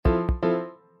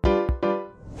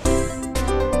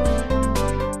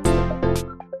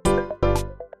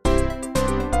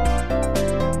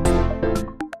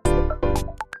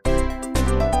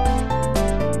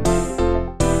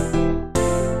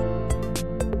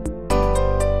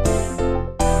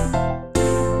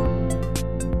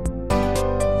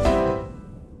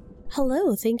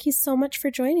Hello, thank you so much for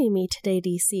joining me today,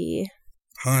 DC.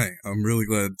 Hi, I'm really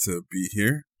glad to be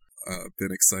here. I've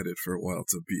been excited for a while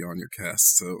to be on your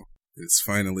cast, so it's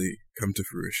finally come to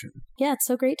fruition. Yeah, it's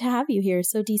so great to have you here.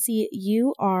 So, DC,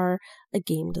 you are a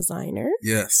game designer.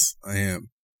 Yes, I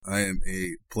am. I am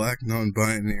a black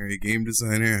non-binary game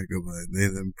designer. I go by they,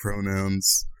 them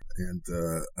pronouns, and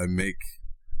I make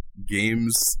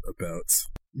games about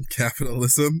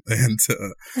capitalism and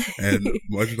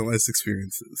marginalized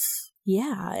experiences.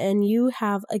 Yeah, and you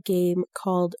have a game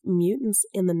called Mutants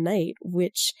in the Night,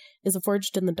 which is a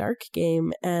Forged in the Dark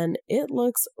game, and it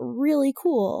looks really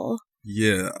cool.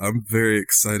 Yeah, I'm very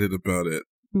excited about it.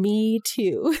 Me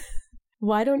too.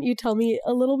 Why don't you tell me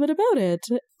a little bit about it?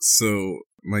 So,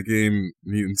 my game,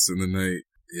 Mutants in the Night,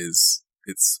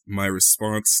 it's my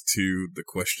response to the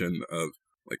question of,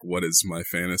 what is my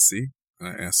fantasy? I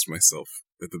asked myself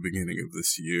at the beginning of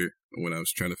this year when I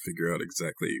was trying to figure out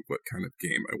exactly what kind of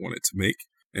game I wanted to make.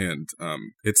 And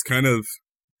it's kind of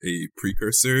a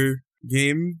precursor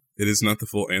game. It is not the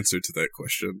full answer to that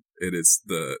question. It is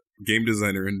the game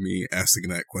designer in me asking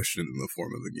that question in the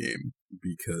form of a game,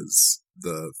 because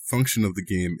the function of the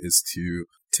game is to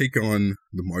take on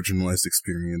the marginalized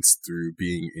experience through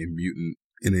being a mutant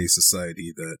in a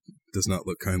society that does not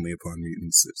look kindly upon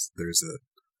mutants. There's a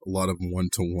lot of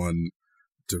one-to-one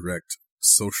direct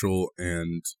social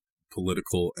and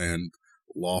political and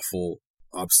lawful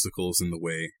obstacles in the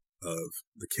way of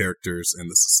the characters and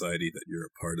the society that you're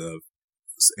a part of.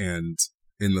 And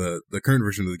in the current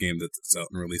version of the game that's out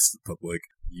and released to the public,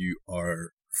 you are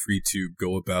free to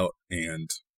go about and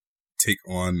take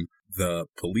on the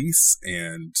police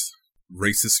and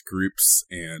racist groups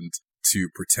and to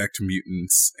protect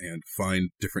mutants and find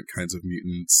different kinds of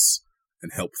mutants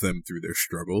and help them through their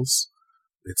struggles.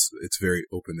 It's very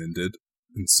open-ended.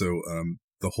 And so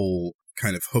the whole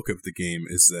kind of hook of the game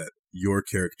is that your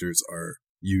characters are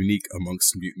unique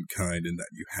amongst mutant kind in that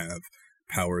you have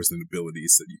powers and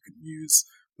abilities that you can use,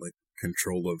 like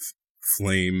control of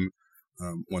flame.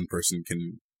 One person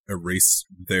can erase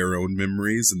their own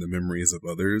memories and the memories of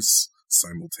others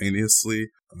simultaneously.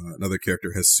 Another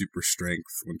character has super strength.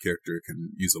 One character can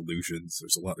use illusions.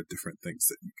 There's a lot of different things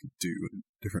that you can do and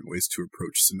different ways to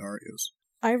approach scenarios.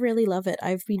 I really love it.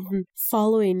 I've been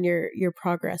following your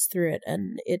progress through it,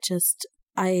 and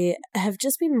I have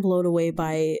just been blown away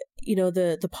by,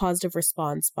 the positive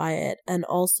response by it, and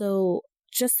also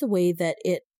just the way that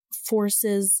it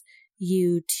forces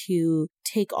you to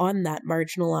take on that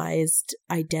marginalized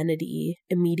identity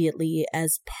immediately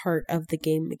as part of the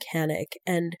game mechanic.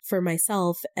 And for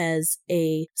myself, as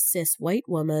a cis white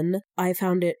woman, I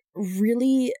found it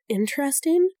really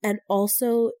interesting, and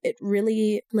also it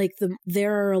really,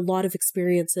 there are a lot of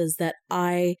experiences that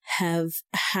I have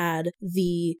had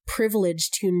the privilege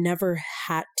to never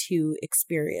had to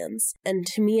experience, and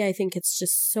to me I think it's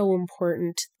just so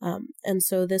important, and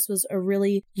so this was a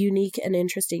really unique and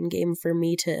interesting game for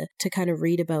me to kind of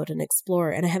read about and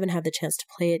explore. And I haven't had the chance to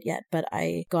play it yet, but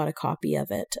I got a copy of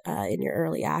it in your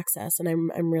early access, and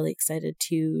I'm really excited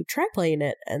to try playing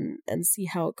it and see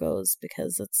how it goes,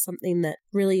 because it's something that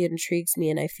really intrigues me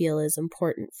and I feel is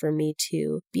important for me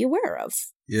to be aware of.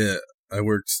 Yeah, I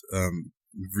worked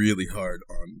really hard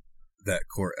on that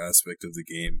core aspect of the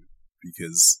game,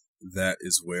 because that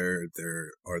is where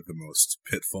there are the most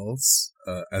pitfalls.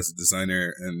 As a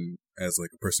designer and as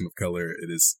a person of color, it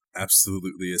is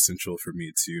absolutely essential for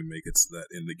me to make it so that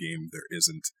in the game there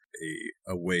isn't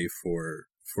a way for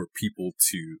people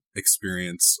to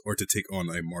experience or to take on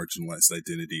a marginalized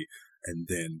identity and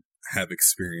then have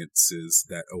experiences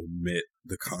that omit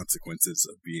the consequences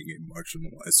of being a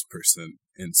marginalized person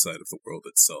inside of the world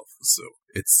itself. So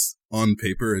it's, on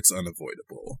paper, it's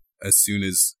unavoidable. As soon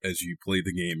as you play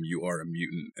the game, you are a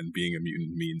mutant, and being a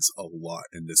mutant means a lot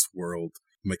in this world.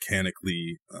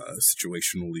 Mechanically,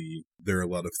 situationally, there are a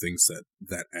lot of things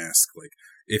that ask,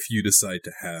 if you decide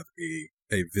to have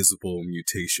a visible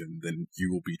mutation, then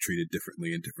you will be treated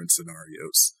differently in different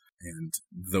scenarios. And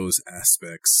those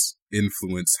aspects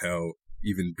influence how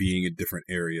even being in different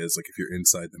areas, if you're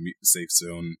inside the mutant safe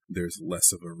zone, there's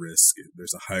less of a risk.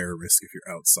 There's a higher risk if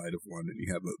you're outside of one and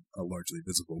you have a largely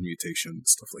visible mutation,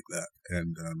 stuff like that.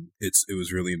 And it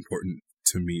was really important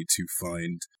to me to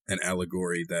find an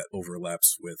allegory that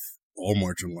overlaps with all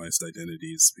marginalized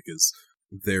identities, because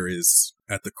there is,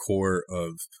 at the core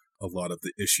of a lot of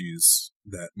the issues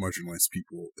that marginalized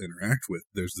people interact with,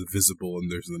 there's the visible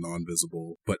and there's the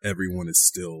non-visible, but everyone is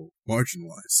still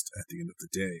marginalized at the end of the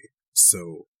day.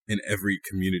 So in every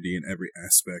community, in every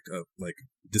aspect of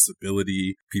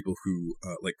disability, people who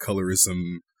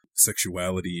colorism,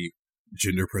 sexuality,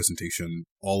 gender presentation,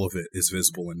 all of it is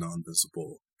visible and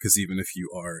non-visible, because even if you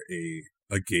are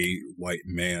a gay white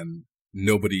man,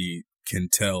 nobody can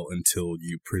tell until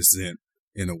you present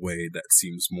in a way that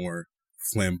seems more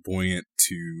flamboyant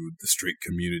to the straight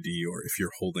community, or if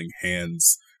you're holding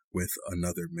hands with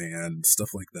another man, stuff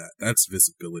like that. That's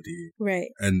visibility. Right.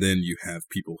 And then you have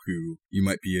people who, you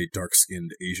might be a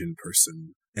dark-skinned Asian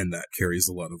person, and that carries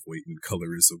a lot of weight in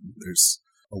colorism. There's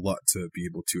a lot to be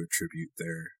able to attribute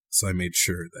there. So I made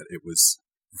sure that it was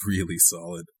really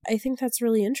solid. I think that's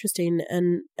really interesting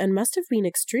and must have been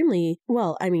extremely,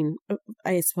 well, I mean,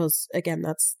 I suppose, again,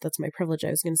 that's my privilege.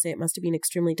 I was going to say it must have been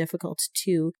extremely difficult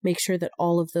to make sure that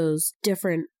all of those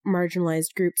different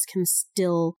marginalized groups can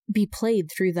still be played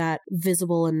through that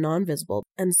visible and non-visible.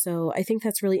 And so I think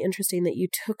that's really interesting that you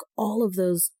took all of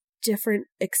those different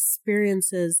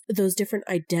experiences, those different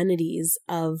identities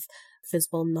of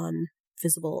visible,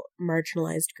 non-visible,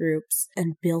 marginalized groups,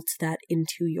 and built that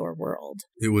into your world.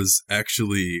 It was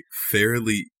actually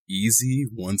fairly easy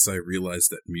once I realized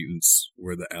that mutants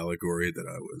were the allegory that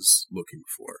I was looking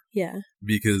for. Yeah.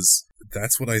 Because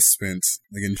that's what I spent,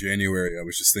 like in January, I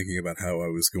was just thinking about how I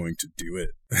was going to do it,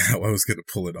 how I was going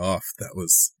to pull it off. That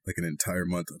was like an entire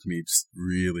month of me just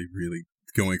really, really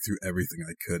going through everything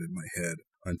I could in my head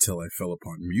until I fell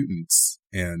upon mutants.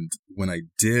 And when I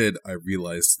did, I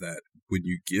realized that when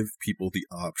you give people the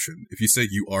option, if you say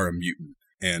you are a mutant,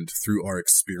 and through our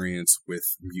experience with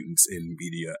mutants in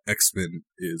media, X-Men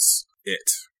is it.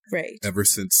 Right. Ever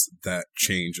since that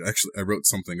change, actually, I wrote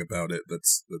something about it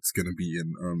that's going to be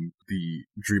in the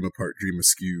Dream Apart, Dream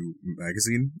Askew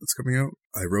magazine that's coming out.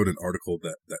 I wrote an article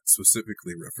that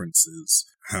specifically references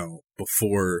how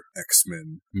before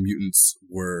X-Men, mutants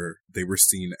were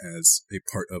seen as a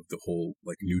part of the whole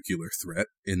like nuclear threat,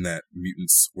 in that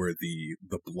mutants were the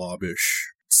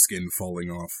blobbish, skin falling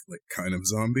off like kind of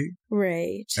zombie.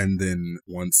 Right. And then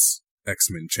once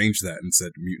X-Men changed that and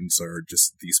said mutants are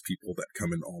just these people that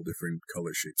come in all different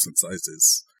color shapes and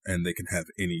sizes, and they can have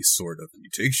any sort of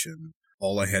mutation,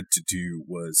 all I had to do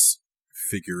was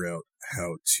figure out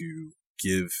how to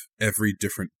give every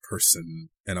different person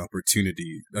an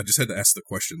opportunity. I just had to ask the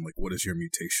question, like, what is your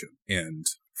mutation? And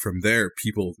from there,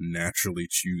 people naturally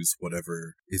choose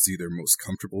whatever is either most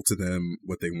comfortable to them,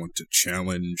 what they want to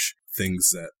challenge, things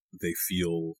that they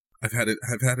feel. I've had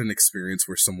an experience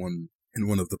where someone in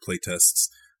one of the playtests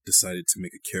decided to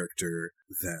make a character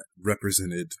that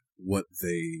represented what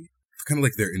they, kind of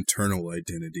like their internal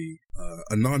identity,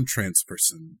 a non-trans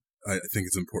person. I think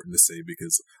it's important to say,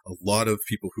 because a lot of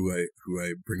people who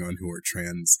I bring on who are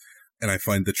trans, and I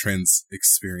find the trans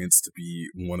experience to be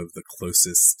one of the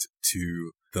closest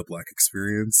to the Black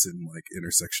experience in like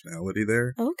intersectionality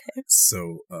there. Okay.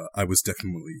 So I was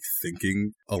definitely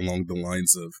thinking along the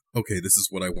lines of, okay, this is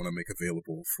what I want to make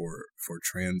available for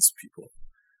trans people.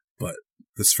 But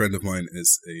this friend of mine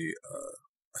is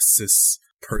a cis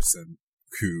person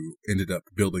who ended up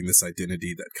building this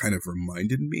identity that kind of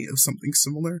reminded me of something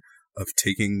similar, of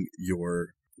taking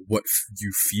what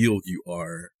you feel you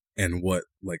are and what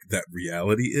like that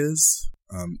reality is,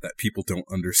 that people don't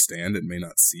understand and may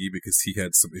not see, because he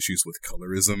had some issues with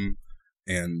colorism,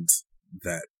 and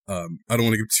that I don't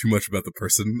want to give too much about the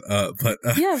person, but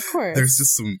yeah, of course, there's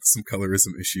just some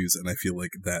colorism issues, and I feel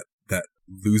like that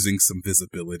losing some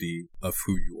visibility of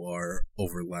who you are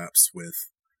overlaps with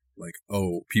like,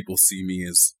 oh, people see me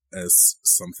as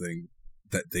something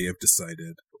that they have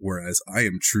decided, whereas I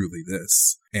am truly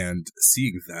this. And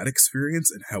seeing that experience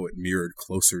and how it mirrored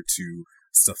closer to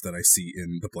stuff that I see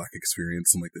in the Black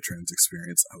experience and like the trans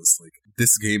experience, I was like,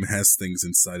 this game has things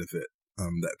inside of it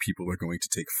that people are going to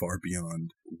take far beyond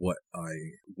what I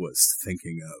was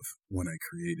thinking of when I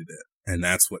created it. And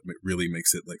that's what really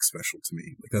makes it like special to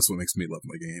me. Like that's what makes me love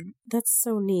my game. That's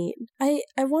so neat. I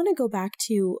want to go back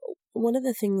to one of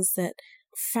the things that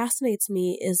fascinates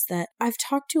me is that I've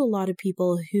talked to a lot of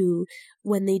people who,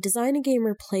 when they design a game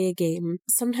or play a game,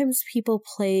 sometimes people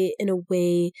play in a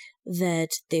way that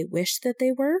they wish that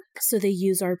they were. So they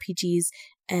use RPGs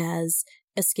as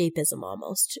escapism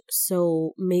almost.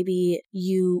 So maybe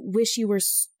you wish you were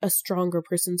a stronger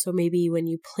person. So maybe when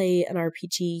you play an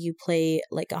RPG, you play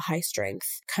like a high strength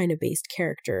kind of based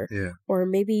character. Yeah. Or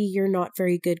maybe you're not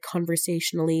very good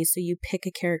conversationally. So you pick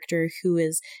a character who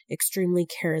is extremely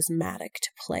charismatic to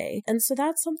play. And so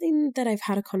that's something that I've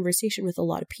had a conversation with a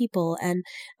lot of people, and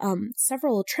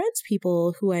several trans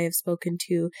people who I have spoken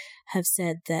to have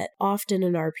said that often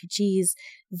in RPGs,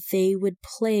 they would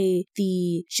play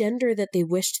the gender that they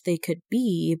wished they could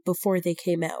be before they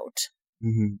came out.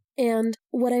 Mm-hmm. And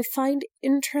what I find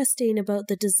interesting about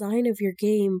the design of your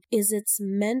game is it's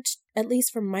meant, at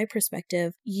least from my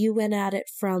perspective, you went at it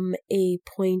from a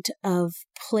point of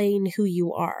playing who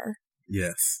you are.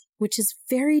 Yes. which is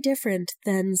very different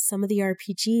than some of the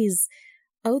RPGs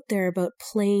out there about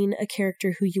playing a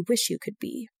character who you wish you could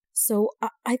be. So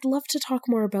I'd love to talk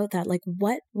more about that. Like,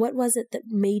 what was it that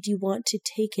made you want to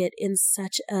take it in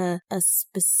such a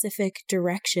specific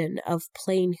direction of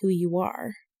playing who you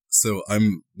are? So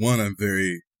I'm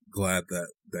very glad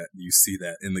that you see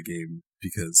that in the game,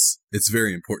 because it's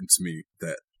very important to me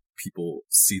that people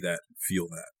see that, feel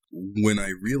that. When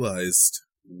I realized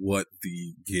what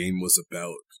the game was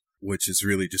about, which is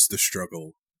really just the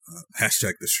struggle,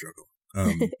 hashtag the struggle,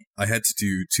 I had to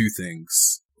do two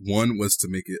things. One was to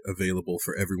make it available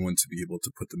for everyone to be able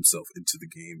to put themselves into the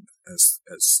game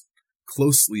as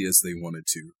closely as they wanted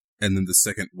to. And then the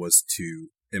second was to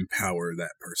empower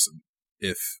that person.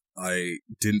 If I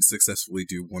didn't successfully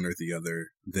do one or the other,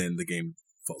 then the game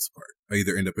falls apart. I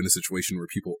either end up in a situation where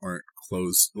people aren't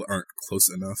close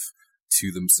enough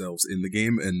to themselves in the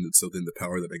game, and so then the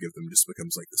power that I give them just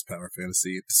becomes like this power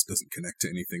fantasy. It just doesn't connect to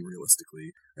anything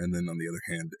realistically. And then on the other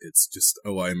hand, it's just,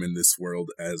 I'm in this world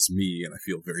as me, and I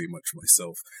feel very much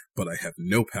myself, but I have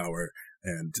no power,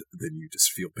 and then you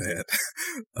just feel bad.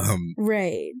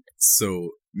 Right. So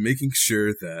making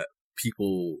sure that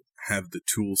people have the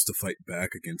tools to fight back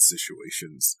against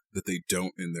situations that they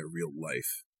don't in their real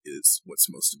life is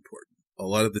what's most important. A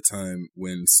lot of the time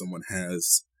when someone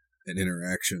has an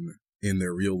interaction in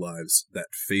their real lives that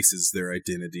faces their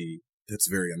identity that's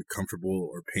very uncomfortable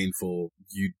or painful,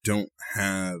 you don't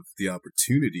have the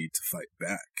opportunity to fight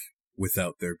back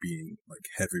without there being like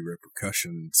heavy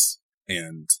repercussions.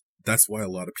 And that's why a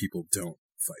lot of people don't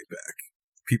fight back.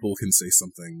 People can say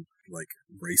something like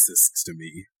racist to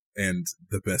me, and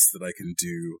the best that I can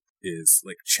do is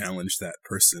like challenge that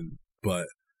person, but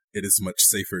it is much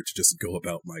safer to just go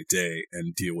about my day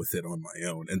and deal with it on my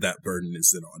own. And that burden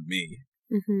isn't on me.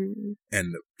 Mm-hmm.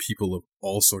 And people of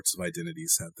all sorts of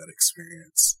identities have that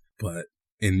experience. But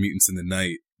in Mutants in the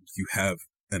Night, you have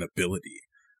an ability,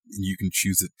 and you can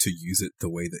choose it to use it the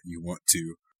way that you want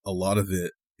to. A lot of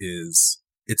it is,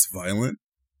 it's violent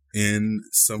in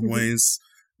some ways.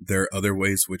 There are other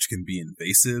ways which can be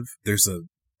invasive.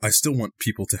 I still want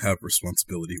people to have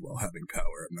responsibility while having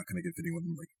power. I'm not going to give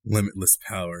anyone like limitless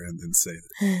power and then say,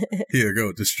 here,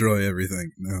 go destroy everything.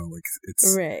 No, like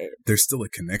it's, right. There's still a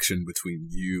connection between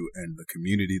you and the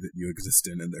community that you exist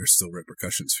in, and there's still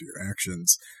repercussions for your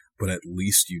actions. But at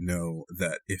least you know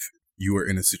that if you are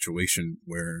in a situation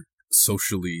where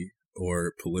socially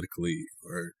or politically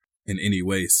or in any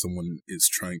way someone is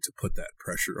trying to put that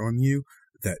pressure on you,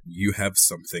 that you have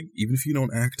something, even if you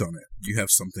don't act on it, you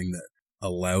have something that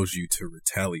allows you to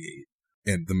retaliate.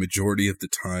 And the majority of the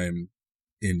time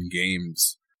in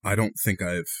games, I don't think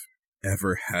I've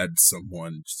ever had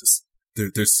someone just,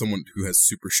 there's someone who has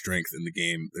super strength in the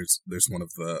game. There's one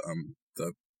of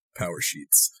the power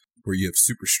sheets where you have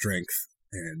super strength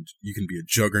and you can be a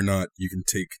juggernaut. You can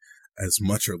take as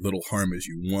much or little harm as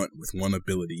you want with one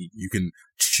ability. You can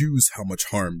choose how much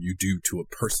harm you do to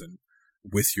a person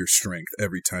with your strength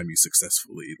every time you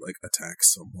successfully like attack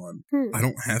someone. I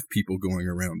don't have people going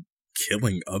around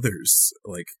killing others.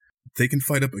 Like, they can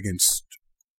fight up against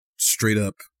straight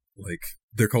up, like,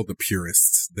 they're called the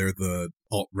purists. They're the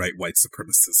alt-right white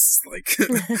supremacists. Like,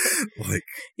 like,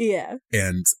 yeah.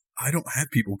 And I don't have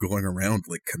people going around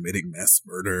like committing mass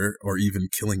murder or even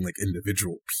killing like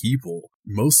individual people.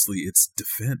 Mostly it's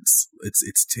defense.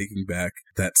 It's taking back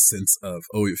that sense of,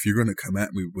 if you're going to come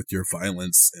at me with your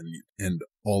violence and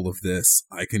all of this,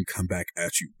 I can come back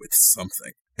at you with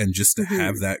something. And just to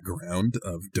have that ground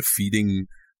of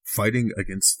fighting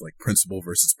against like principle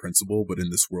versus principle, but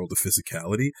in this world of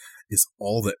physicality, is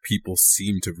all that people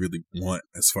seem to really want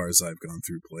as far as I've gone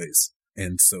through plays.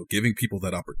 And so giving people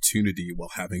that opportunity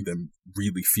while having them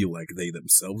really feel like they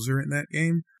themselves are in that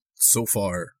game, so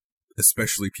far,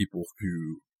 especially people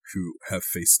who have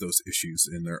faced those issues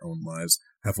in their own lives,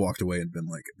 have walked away and been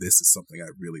like, this is something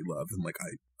I really love. And like,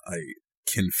 I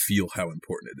can feel how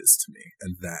important it is to me.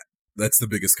 And that's the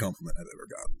biggest compliment I've ever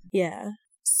gotten. Yeah.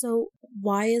 So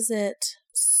why is it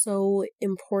so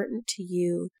important to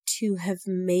you to have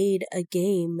made a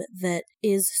game that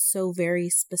is so very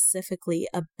specifically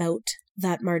about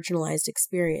that marginalized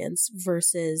experience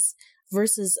versus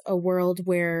a world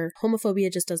where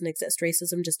homophobia just doesn't exist,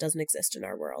 racism just doesn't exist in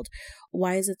our world?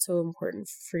 Why is it so important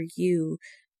for you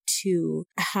to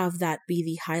have that be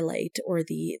the highlight or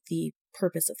the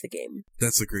purpose of the game?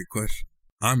 That's a great question.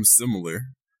 I'm similar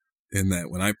in that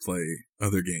when I play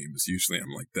other games, usually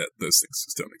I'm like, that those things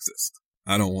just don't exist.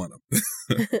 I don't want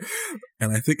them.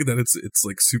 And I think that it's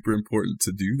like super important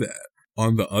to do that.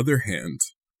 On the other hand,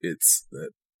 it's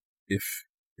that if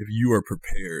you are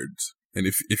prepared, and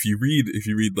if you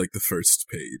read like the first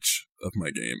page of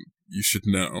my game, you should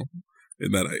know,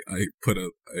 and that I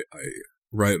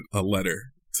write a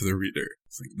letter to the reader.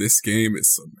 It's like, this game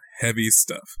is some heavy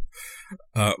stuff.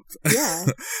 Yeah.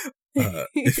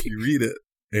 If you read it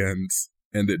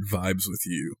and it vibes with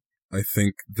you, I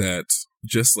think that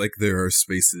just like there are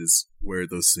spaces where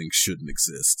those things shouldn't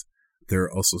exist, there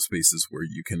are also spaces where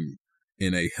you can,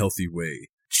 in a healthy way,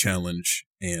 challenge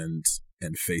and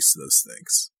face those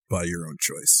things by your own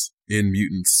choice. In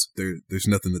Mutants, there's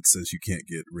nothing that says you can't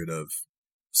get rid of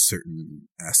certain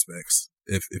aspects.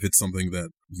 If it's something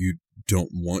that you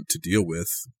don't want to deal with,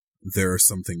 there are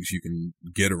some things you can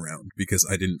get around, because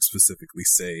I didn't specifically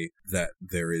say that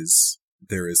there is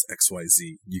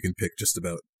XYZ. You can pick just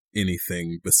about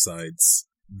anything besides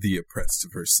the oppressed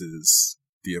versus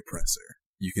the oppressor.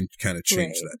 You can kind of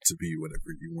change that to be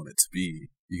whatever you want it to be.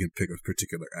 You can pick a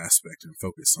particular aspect and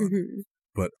focus on it.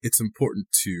 But it's important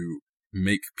to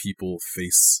make people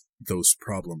face those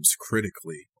problems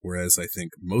critically, whereas I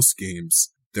think most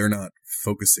games, they're not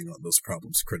focusing on those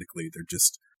problems critically. They're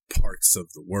just parts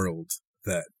of the world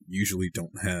that usually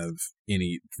don't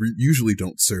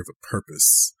serve a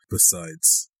purpose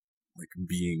besides like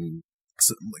being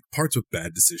like parts of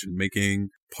bad decision making,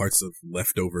 parts of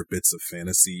leftover bits of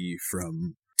fantasy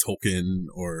from Tolkien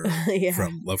or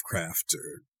from Lovecraft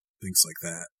or things like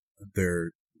that.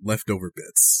 They're leftover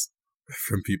bits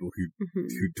from people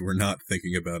who were not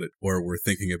thinking about it, or were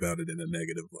thinking about it in a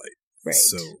negative light. Right.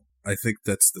 So I think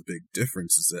that's the big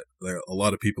difference, is that there are a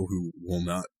lot of people who will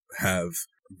not have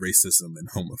racism and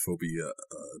homophobia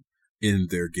in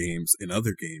their games, in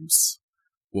other games,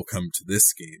 will come to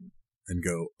this game and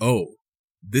go, oh,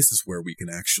 this is where we can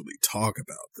actually talk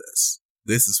about this.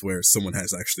 This is where someone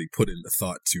has actually put in the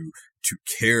thought to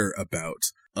care about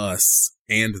us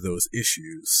and those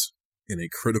issues in a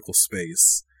critical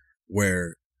space,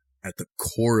 where at the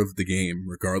core of the game,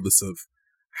 regardless of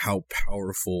how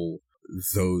powerful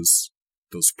those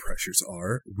pressures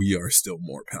are, we are still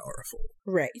more powerful.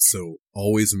 Right. So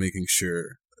always making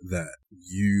sure that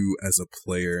you as a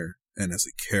player and as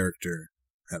a character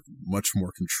have much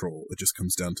more control. It just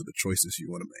comes down to the choices you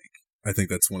want to make. I think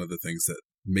that's one of the things that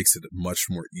makes it much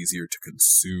more easier to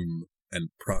consume and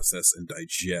process and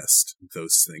digest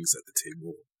those things at the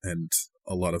table, and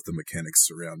a lot of the mechanics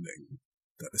surrounding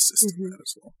that assist in that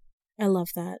as well. I love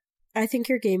that. I think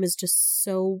your game is just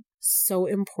so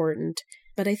important.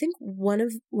 But I think one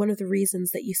of the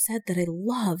reasons that you said that I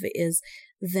love is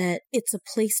that it's a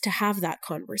place to have that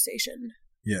conversation.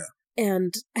 Yeah.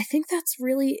 And I think that's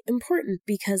really important,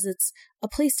 because it's a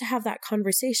place to have that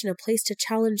conversation, a place to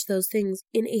challenge those things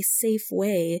in a safe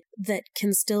way that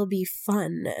can still be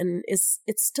fun, and it's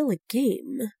still a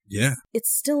game. Yeah.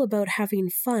 It's still about having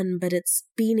fun, but it's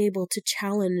being able to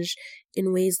challenge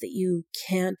in ways that you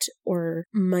can't or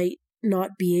might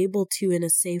not be able to in a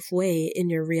safe way in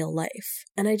your real life.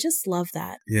 And I just love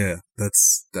that. Yeah,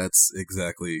 that's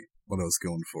exactly what I was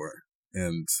going for.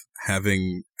 And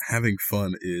having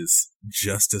fun is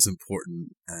just as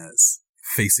important as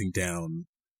facing down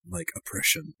like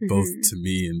oppression, both to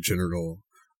me in general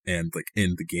and like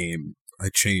in the game. I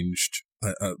changed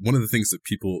one of the things that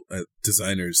people,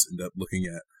 designers, end up looking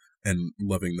at and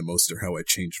loving the most are how I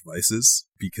changed vices,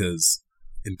 because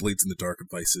in Blades in the Dark,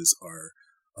 vices are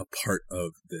a part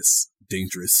of this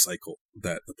dangerous cycle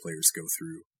that the players go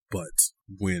through. But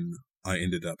when I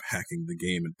ended up hacking the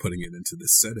game and putting it into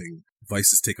this setting,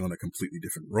 vices take on a completely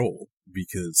different role,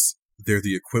 because they're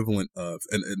the equivalent of,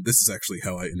 and this is actually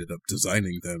how I ended up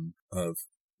designing them, of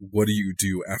what do you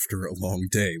do after a long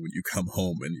day when you come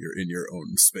home and you're in your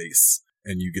own space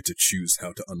and you get to choose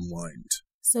how to unwind.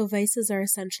 So vices are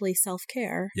essentially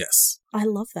self-care. Yes. I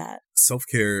love that.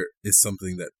 Self-care is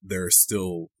something that there are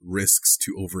still risks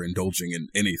to overindulging in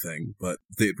anything, but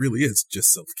it really is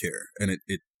just self-care. And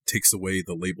it takes away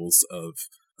the labels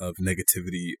of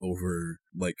negativity over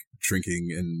like drinking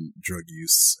and drug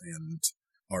use and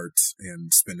art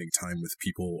and spending time with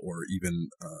people, or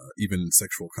even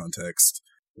sexual context.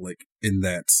 Like, in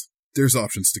that there's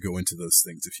options to go into those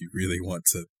things if you really want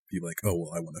to be like, oh,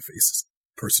 well, I want to face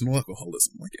personal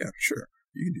alcoholism. Like, yeah, sure,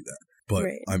 you can do that.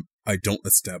 But I don't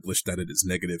establish that it is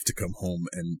negative to come home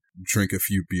and drink a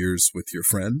few beers with your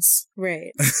friends.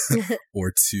 Right.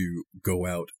 Or to go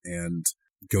out and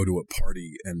go to a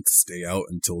party and stay out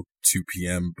until 2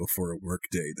 p.m. before a work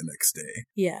day the next day.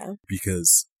 Yeah.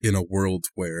 Because in a world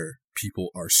where people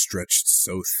are stretched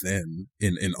so thin,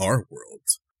 in our world,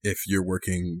 if you're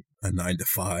working a 9 to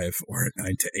 5 or a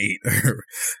 9 to 8 or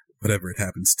whatever it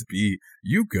happens to be,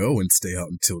 you go and stay out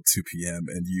until 2 p.m.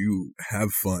 and you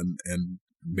have fun and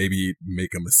maybe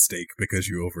make a mistake because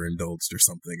you overindulged or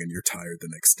something and you're tired the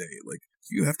next day. Like,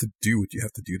 you have to do what you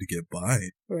have to do to get by.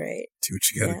 Right. Do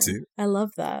what you gotta do. I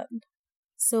love that.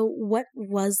 So what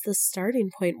was the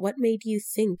starting point? What made you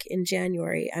think in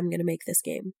January, I'm going to make this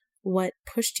game? What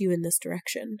pushed you in this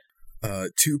direction?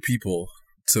 Two people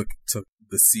took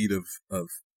the seed of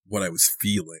what I was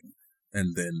feeling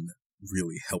and then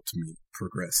really helped me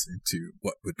progress into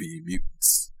what would be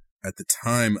Mutants. At the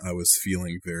time, I was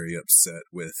feeling very upset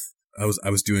with, I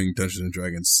was doing Dungeons and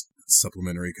Dragons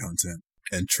supplementary content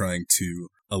and trying to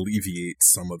alleviate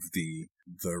some of the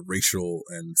racial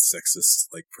and sexist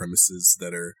like premises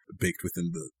that are baked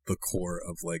within the core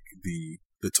of like the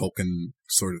Tolkien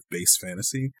sort of base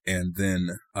fantasy. And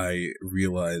then I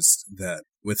realized that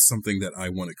with something that I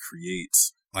want to create,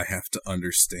 I have to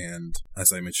understand,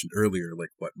 as I mentioned earlier, like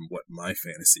what my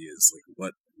fantasy is, like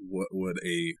what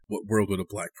world would a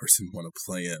Black person want to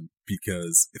play in?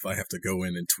 Because if I have to go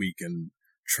in and tweak and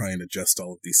try and adjust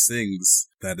all of these things,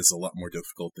 that is a lot more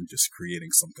difficult than just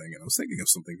creating something. And I was thinking of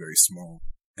something very small.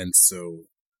 And so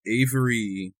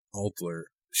Avery Aldler,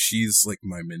 she's like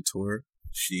my mentor.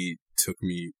 She took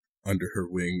me under her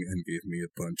wing and gave me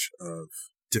a bunch of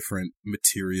different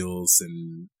materials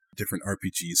and different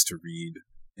RPGs to read.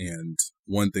 And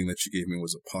one thing that she gave me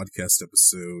was a podcast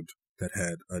episode that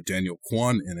had Daniel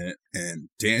Kwan in it. And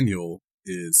Daniel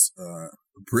is a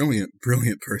brilliant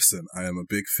person. I am a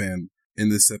big fan. In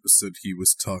this episode, he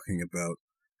was talking about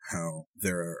how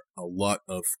there are a lot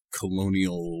of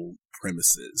colonial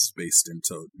premises based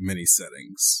into many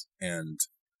settings, and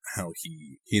how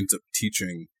he ends up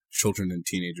teaching children and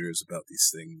teenagers about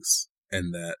these things.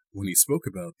 And that when he spoke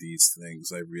about these things,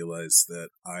 I realized that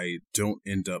I don't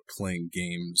end up playing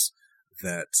games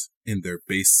that in their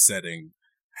base setting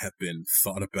have been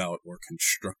thought about or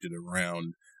constructed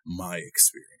around my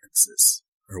experiences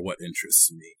or what interests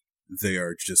me. They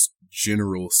are just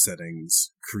general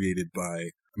settings created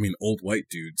by, old white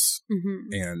dudes.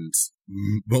 Mm-hmm. And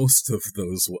most of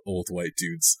those old white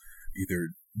dudes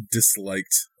either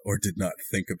disliked or did not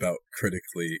think about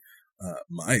critically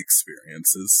my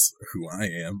experiences, who I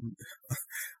am,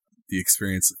 the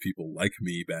experience of people like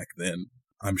me back then.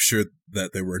 I'm sure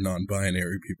that there were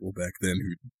non-binary people back then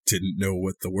who didn't know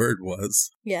what the word was.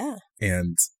 Yeah.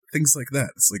 And things like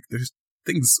that. It's like there's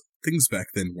things back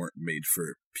then weren't made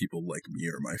for people like me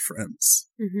or my friends.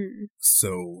 Mm-hmm.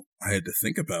 So I had to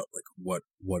think about like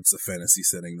what's a fantasy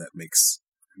setting that makes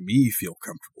me feel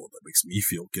comfortable, that makes me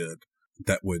feel good,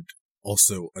 that would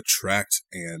also attract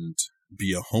and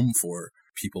be a home for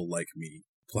people like me,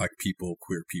 Black people,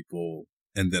 queer people.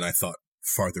 And then I thought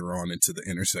farther on into the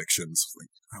intersections, like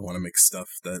I want to make stuff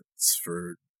that's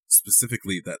for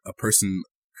specifically that a person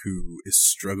who is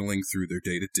struggling through their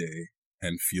day to day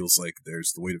and feels like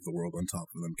there's the weight of the world on top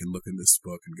of them can look in this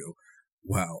book and go,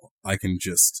 wow, I can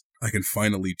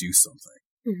finally do something.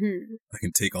 Mm-hmm. I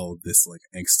can take all of this like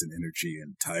angst and energy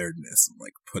and tiredness and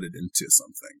like put it into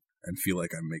something and feel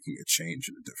like I'm making a change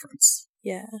and a difference.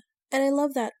 Yeah. And I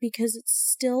love that because it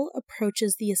still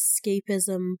approaches the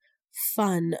escapism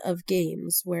fun of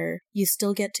games where you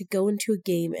still get to go into a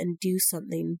game and do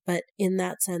something, but in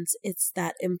that sense, it's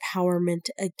that empowerment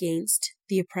against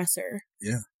the oppressor.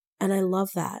 Yeah. And I love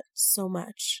that so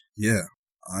much. Yeah.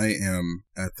 I am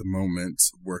at the moment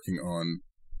working on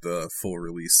the full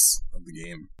release of the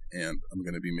game, and I'm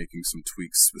going to be making some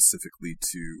tweaks specifically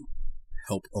to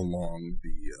help along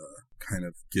the kind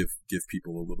of give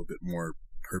people a little bit more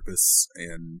purpose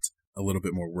and a little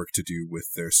bit more work to do with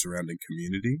their surrounding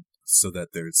community, so that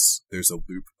there's a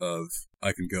loop of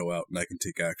I can go out and I can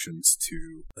take actions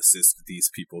to assist these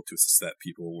people, to assist that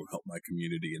people, help my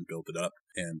community and build it up,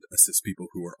 and assist people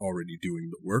who are already doing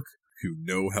the work, who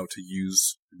know how to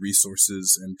use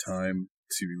resources and time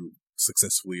to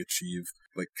successfully achieve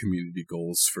like community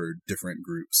goals for different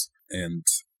groups, and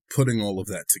putting all of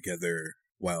that together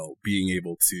while being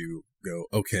able to go,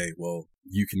 okay, well,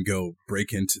 you can go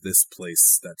break into this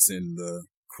place that's in the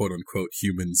quote-unquote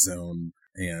human zone,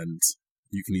 and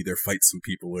you can either fight some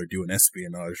people or do an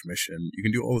espionage mission. You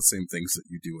can do all the same things that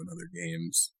you do in other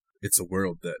games. It's a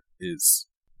world that is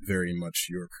very much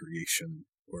your creation,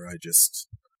 where I just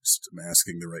am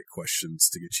asking the right questions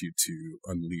to get you to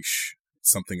unleash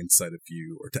something inside of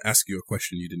you, or to ask you a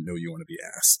question you didn't know you want to be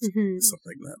asked. Mm-hmm.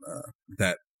 Something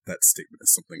that statement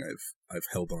is something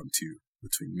I've held on to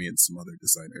between me and some other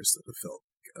designers that have felt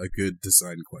a good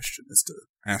design question is to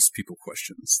ask people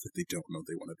questions that they don't know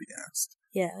they want to be asked.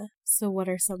 Yeah. So what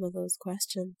are some of those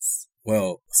questions?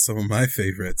 Well, some of my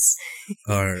favorites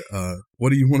are, what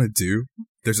do you want to do?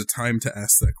 There's a time to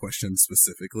ask that question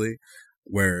specifically,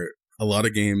 where a lot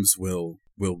of games will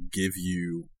give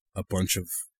you a bunch of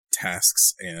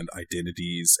tasks and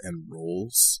identities and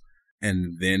roles,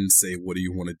 and then say, what do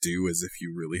you want to do, as if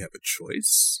you really have a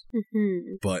choice.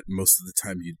 Mm-hmm. But most of the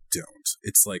time you don't.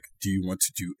 It's like, do you want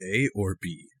to do A or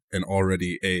B? And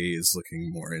already A is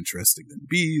looking more interesting than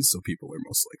B, so people are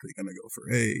most likely going to go for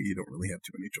A. You don't really have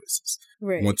too many choices.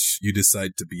 Right. Once you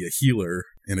decide to be a healer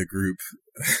in a group,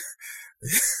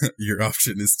 your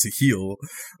option is to heal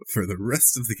for the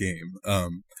rest of the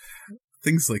game.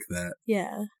 Things like that.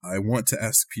 Yeah. I want to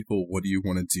ask people, what do you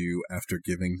want to do, after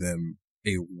giving them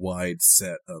a wide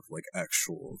set of like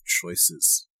actual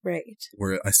choices. Right.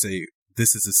 Where I say,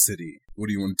 this is a city. What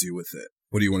do you want to do with it?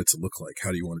 What do you want it to look like?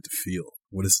 How do you want it to feel?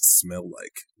 What does it smell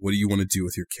like? What do you want to do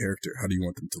with your character? How do you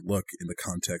want them to look in the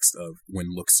context of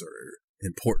when looks are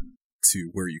important to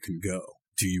where you can go?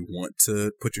 Do you want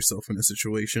to put yourself in a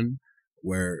situation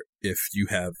where if you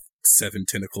have 7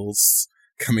 tentacles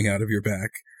coming out of your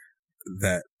back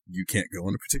that you can't go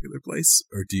in a particular place?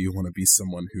 Or do you want to be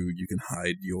someone who you can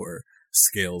hide your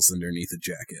scales underneath a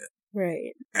jacket?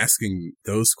 Right. Asking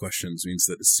those questions means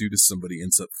that as soon as somebody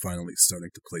ends up finally starting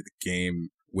to play the game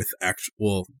with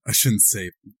well, I shouldn't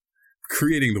say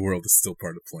creating the world is still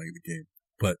part of playing the game,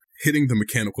 but hitting the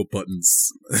mechanical buttons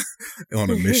on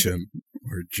a mission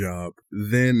or a job,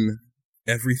 then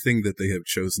everything that they have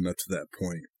chosen up to that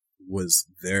point was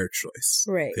their choice.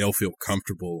 Right. They'll feel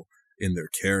comfortable in their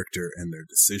character and their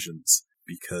decisions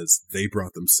because they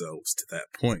brought themselves to that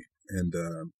point. And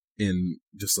in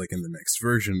just like in the next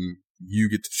version, you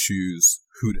get to choose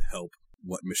who to help,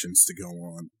 what missions to go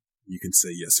on. You can say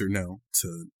yes or no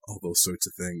to all those sorts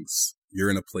of things.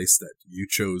 You're in a place that you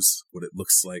chose, what it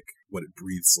looks like, what it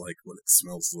breathes like, what it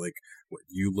smells like, what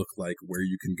you look like, where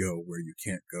you can go, where you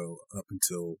can't go, up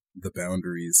until the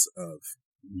boundaries of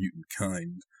mutant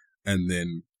kind. And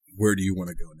then where do you want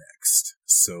to go next?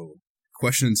 So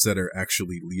questions that are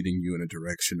actually leading you in a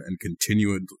direction and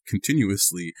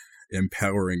continuously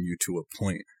empowering you to a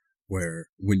point where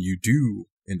when you do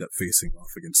end up facing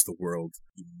off against the world,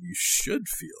 you should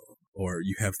feel, or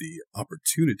you have the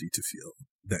opportunity to feel,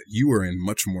 that you are in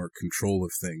much more control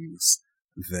of things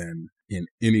than in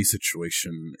any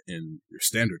situation in your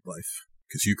standard life,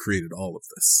 because you created all of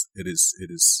this.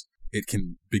 It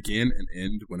can begin and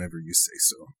end whenever you say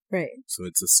so. Right. So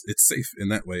it's safe in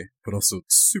that way, but also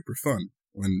it's super fun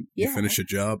when you finish a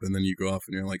job and then you go off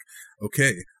and you're like,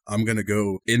 okay, I'm going to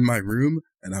go in my room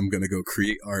and I'm going to go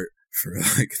create art for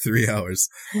like 3 hours.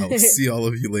 I'll see all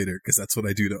of you later, because that's what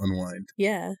I do to unwind.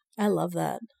 Yeah, I love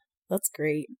that. That's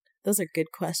great. Those are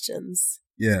good questions.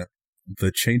 Yeah.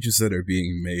 The changes that are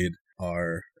being made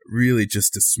are really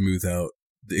just to smooth out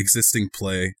the existing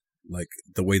play. Like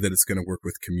the way that it's going to work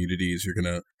with communities, you're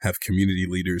going to have community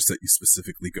leaders that you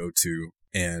specifically go to,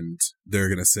 and they're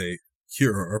going to say,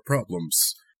 here are our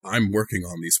problems. I'm working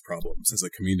on these problems as a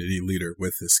community leader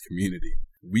with this community.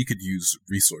 We could use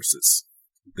resources,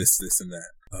 this, and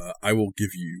that. I will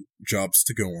give you jobs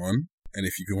to go on, and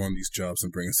if you go on these jobs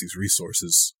and bring us these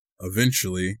resources,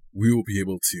 eventually we will be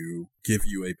able to give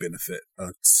you a benefit, a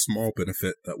small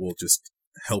benefit that will just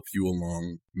help you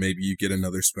along. Maybe you get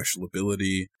another special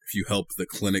ability. If you help the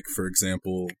clinic, for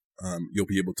example, you'll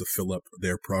be able to fill up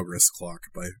their progress clock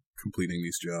by completing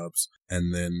these jobs,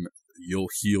 and then you'll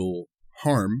heal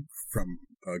harm from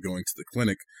going to the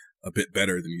clinic a bit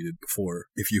better than you did before.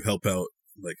 If you help out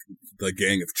like the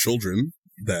gang of children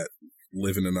that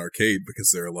live in an arcade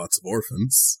because there are lots of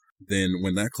orphans, then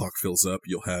when that clock fills up,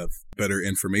 you'll have better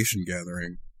information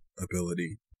gathering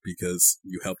ability, because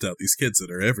you helped out these kids that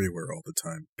are everywhere all the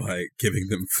time by giving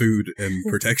them food and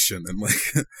protection and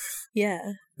like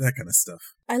yeah, that kind of stuff.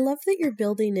 I love that you're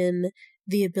building in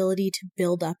the ability to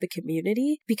build up a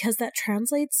community, because that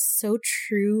translates so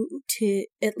true to,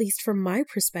 at least from my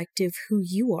perspective, who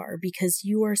you are, because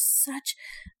you are such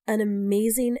an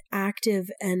amazing,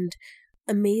 active, and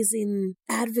amazing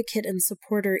advocate and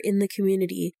supporter in the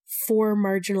community for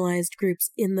marginalized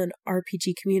groups in the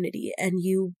RPG community. And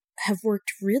you have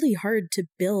worked really hard to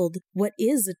build what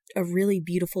is a really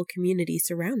beautiful community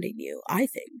surrounding you, I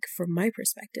think, from my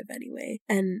perspective anyway.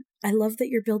 And I love that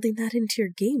you're building that into your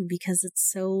game, because it's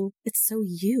so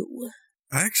you.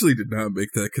 I actually did not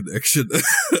make that connection.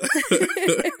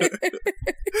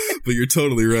 But you're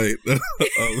totally right.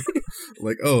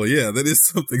 Like, oh yeah, that is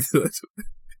something that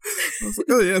I was like,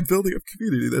 oh yeah, building up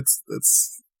community.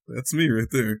 That's me right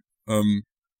there.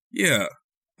 Yeah.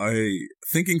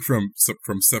 Thinking from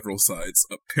several sides,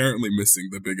 apparently missing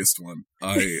the biggest one.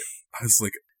 I was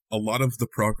like, a lot of the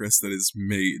progress that is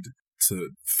made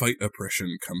to fight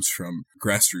oppression comes from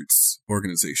grassroots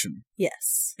organization.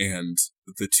 Yes. And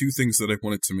the two things that I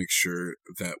wanted to make sure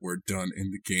that were done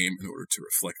in the game in order to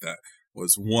reflect that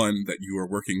was one, that you are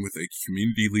working with a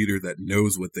community leader that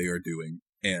knows what they are doing.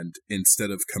 And instead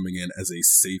of coming in as a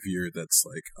savior that's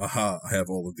like, aha, I have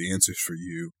all of the answers for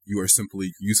you, you are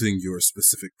simply using your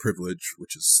specific privilege,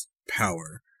 which is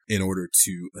power, in order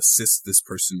to assist this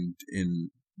person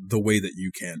in the way that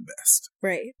you can best.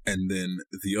 Right. And then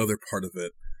the other part of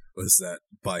it was that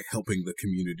by helping the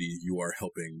community, you are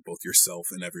helping both yourself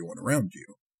and everyone around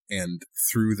you. And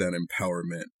through that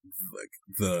empowerment, like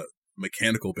the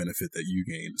mechanical benefit that you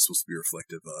gain is supposed to be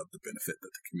reflective of the benefit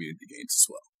that the community gains as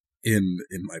well. In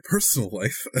my personal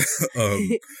life,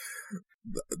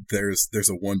 there's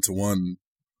a one-to-one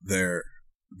there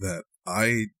that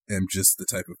I am just the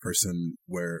type of person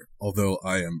where, although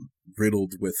I am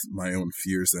riddled with my own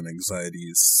fears and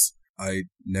anxieties, I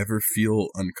never feel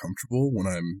uncomfortable when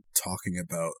I'm talking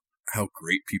about how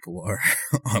great people are.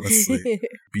 Honestly,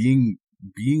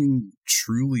 being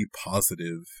truly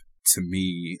positive to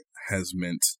me has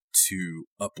meant to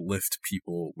uplift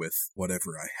people with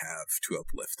whatever I have to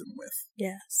uplift them with.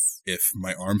 Yes. If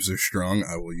my arms are strong,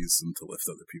 I will use them to lift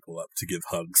other people up, to give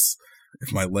hugs.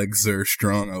 If my legs are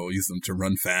strong, I will use them to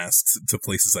run fast to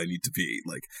places I need to be.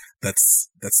 Like, that's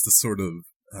the sort of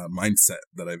mindset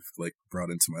that I've like brought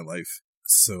into my life.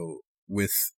 So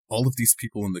with all of these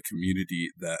people in the community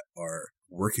that are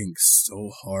working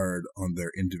so hard on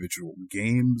their individual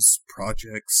games,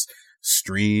 projects,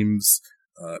 streams,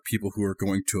 people who are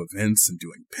going to events and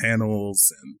doing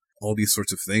panels and all these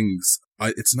sorts of things,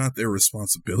 it's not their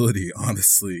responsibility,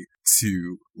 honestly,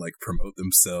 to like promote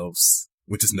themselves,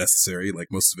 which is necessary. Like,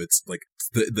 most of it's like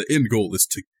the end goal is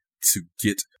to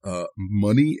get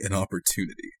money and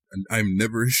opportunity. And I'm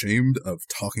never ashamed of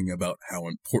talking about how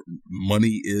important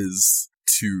money is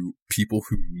to people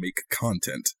who make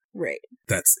content. Right.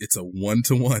 It's a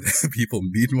one-to-one. People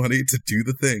need money to do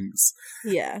the things.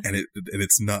 Yeah. And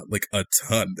it's not like a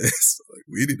ton. It's like,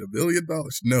 we need $1 million.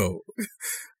 No.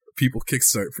 People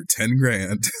kickstart for 10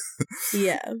 grand.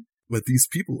 Yeah. But these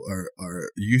people are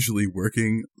usually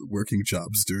working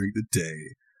jobs during the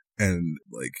day and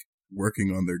like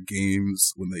working on their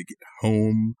games when they get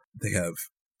home. They have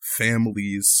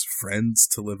families, friends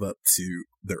to live up to,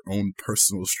 their own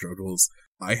personal struggles.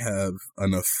 I have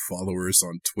enough followers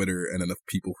on Twitter and enough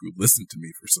people who listen to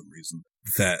me for some reason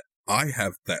that I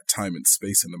have that time and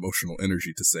space and emotional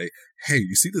energy to say, hey,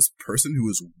 you see this person who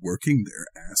is working their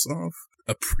ass off?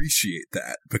 Appreciate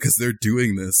that, because they're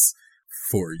doing this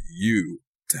for you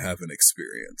to have an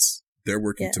experience. They're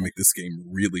working to make this game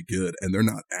really good, and they're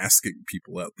not asking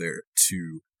people out there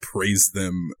to praise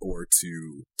them or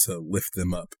to lift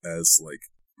them up as like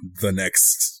the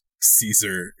next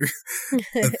Caesar.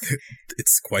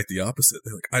 It's quite the opposite.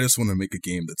 They're like, I just want to make a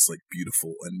game that's like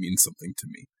beautiful and means something to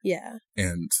me. Yeah.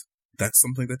 And that's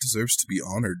something that deserves to be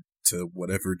honored to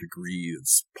whatever degree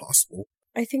is possible.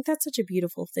 I think that's such a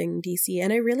beautiful thing, DC,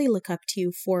 and I really look up to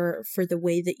you for the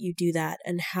way that you do that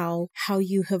and how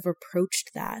you have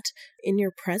approached that in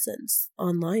your presence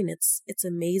online. It's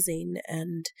amazing,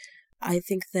 and I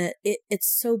think that it's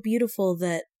so beautiful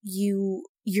that you're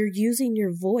using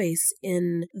your voice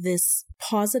in this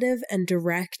positive and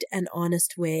direct and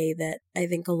honest way that I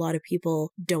think a lot of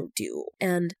people don't do,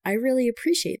 and I really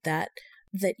appreciate that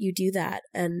you do that.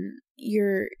 And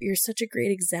you're such a great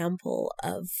example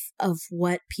of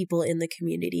what people in the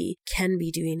community can be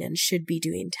doing and should be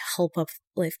doing to help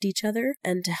uplift each other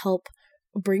and to help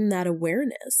bring that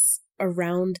awareness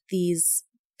around these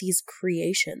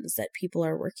creations that people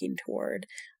are working toward.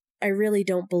 I really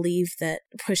don't believe that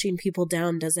pushing people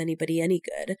down does anybody any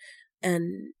good.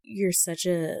 And you're such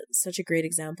a great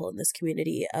example in this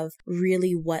community of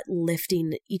really what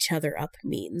lifting each other up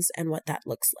means and what that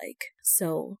looks like.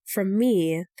 So from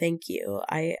me, thank you.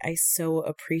 I so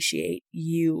appreciate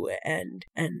you and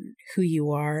who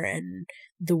you are and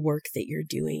the work that you're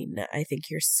doing. I think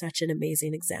you're such an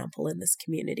amazing example in this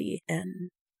community.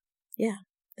 And yeah,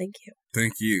 thank you.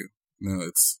 Thank you. No,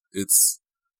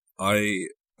 I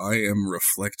am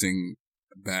reflecting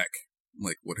back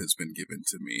like what has been given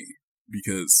to me,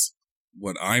 because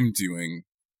what I'm doing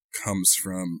comes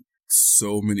from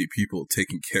so many people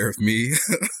taking care of me,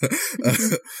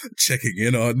 checking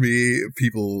in on me,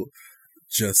 people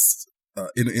just,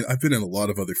 I've been in a lot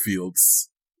of other fields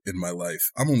in my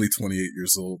life. I'm only 28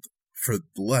 years old. For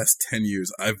the last 10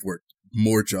 years, I've worked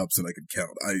more jobs than I could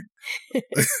count.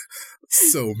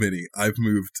 So many. I've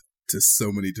moved to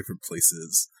so many different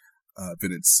places. I've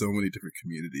been in so many different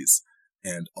communities.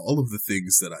 And all of the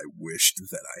things that I wished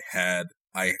that I had,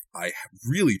 I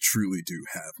really truly do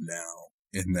have now,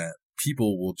 in that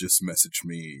people will just message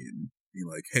me and be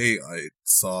like, hey, I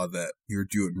saw that you're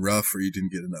doing rough, or you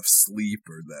didn't get enough sleep,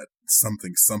 or that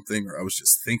something, or I was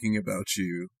just thinking about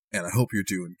you. and I hope you're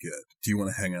doing good. Do you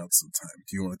want to hang out sometime?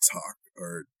 Do you want to talk?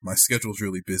 Or my schedule's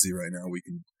really busy right now.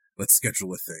 Let's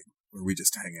schedule a thing where we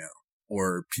just hang out.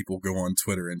 Or people go on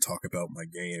Twitter and talk about my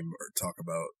game or talk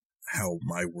about how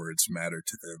my words matter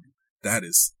to them. That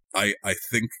is, I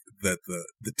think that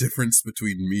the difference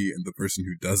between me and the person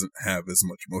who doesn't have as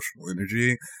much emotional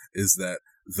energy is that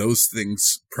those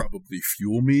things probably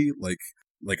fuel me, like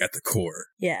at the core.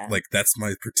 Yeah. Like that's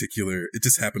my particular, it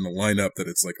just happened to line up that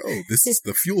it's like, oh, this is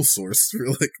the fuel source for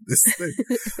like this thing.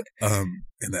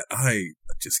 And that I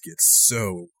just get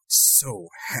so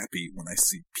happy when I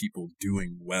see people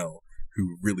doing well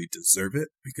who really deserve it,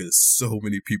 because so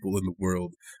many people in the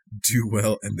world do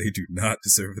well and they do not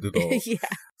deserve it at all. Yeah.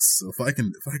 So if I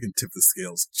can tip the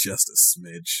scales just a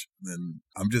smidge, then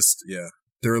I'm just, yeah.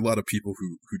 There are a lot of people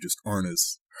who just aren't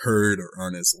as heard or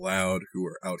aren't as loud, who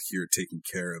are out here taking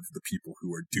care of the people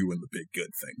who are doing the big good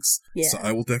things. Yeah. So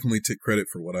I will definitely take credit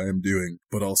for what I am doing,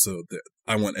 but also that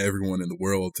I want everyone in the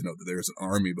world to know that there's an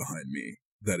army behind me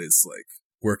that is like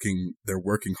they're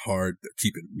working hard, they're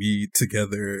keeping me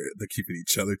together, they're keeping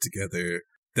each other together.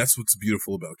 That's what's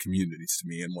beautiful about communities to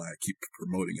me and why I keep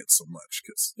promoting it so much,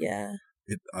 because yeah.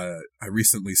 I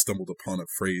recently stumbled upon a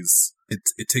phrase,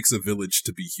 it takes a village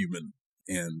to be human.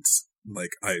 And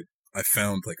like I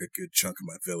found like a good chunk of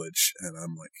my village, and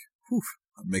I'm like, whew,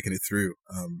 I'm making it through.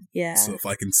 Yeah. So if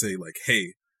I can say like,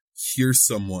 hey, here's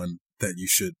someone that you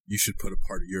should put a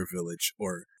part of your village,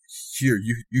 or here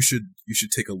you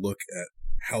should take a look at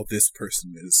how this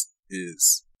person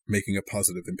is making a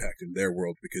positive impact in their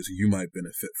world, because you might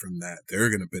benefit from that. They're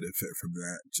going to benefit from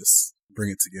that. Just bring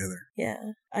it together.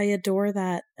 Yeah, I adore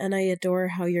that. And I adore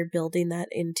how you're building that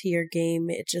into your game.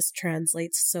 It just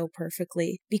translates so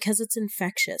perfectly because it's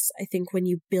infectious. I think when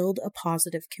you build a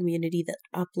positive community that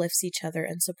uplifts each other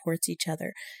and supports each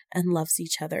other and loves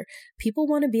each other, people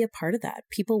want to be a part of that.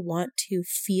 People want to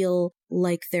feel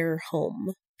like they're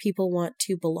home. People want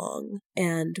to belong.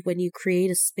 And when you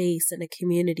create a space and a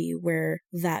community where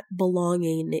that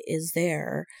belonging is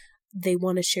there, they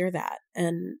want to share that.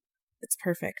 And it's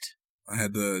perfect. I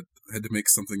had to make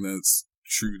something that's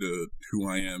true to who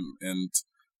I am and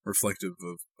reflective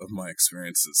of my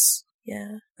experiences.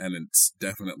 Yeah. And it's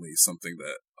definitely something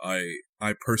that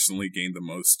I personally gained the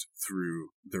most through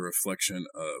the reflection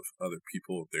of other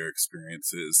people, their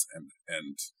experiences,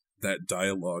 and that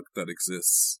dialogue that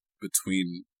exists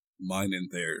between mine and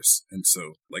theirs. And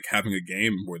so like having a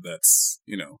game where that's,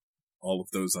 all of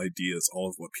those ideas, all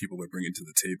of what people are bringing to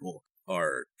the table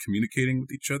are communicating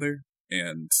with each other,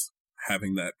 and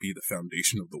having that be the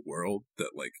foundation of the world,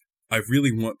 that like I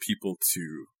really want people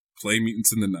to play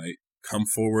Mutants in the Night, come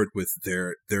forward with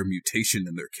their mutation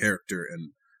and their character,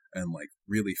 and like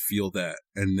really feel that,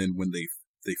 and then when they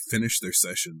finish their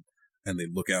session and they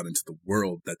look out into the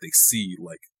world, that they see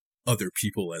like other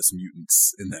people as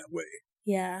mutants in that way.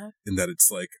 Yeah. In that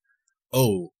it's like,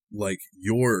 oh, like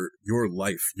your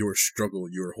life, your struggle,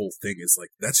 your whole thing is like,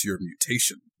 that's your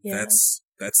mutation. Yeah. That's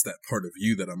that part of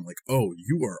you that I'm like, oh,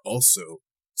 you are also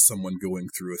someone going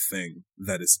through a thing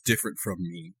that is different from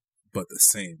me, but the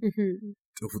same. Mm-hmm.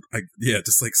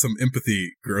 Just like some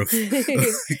empathy growth.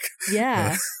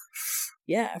 Yeah.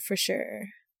 Yeah, for sure.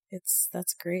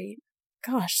 That's great.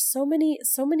 Gosh, so many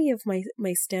of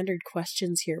my standard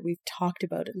questions here we've talked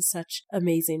about in such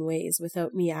amazing ways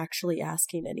without me actually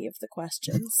asking any of the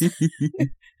questions.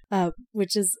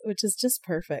 Which is just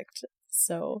perfect.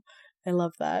 So I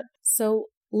love that. So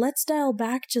let's dial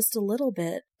back just a little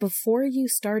bit. Before you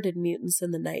started Mutants in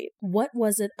the Night, what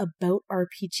was it about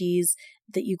RPGs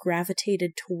that you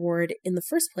gravitated toward in the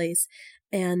first place?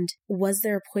 And was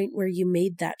there a point where you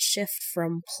made that shift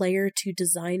from player to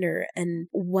designer? And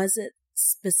was it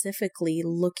specifically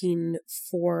looking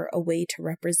for a way to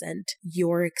represent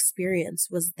your experience?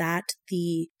 Was that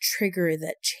the trigger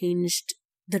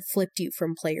that flipped you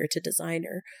from player to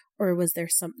designer? Or was there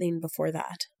something before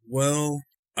that? Well,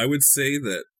 I would say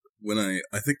that when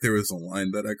I think there was a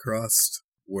line that I crossed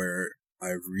where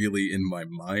I really in my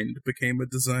mind became a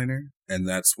designer. And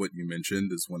that's what you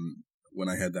mentioned, is when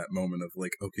I had that moment of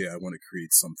like, okay, I want to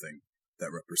create something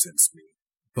that represents me.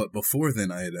 But before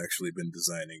then, I had actually been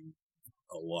designing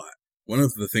a lot. One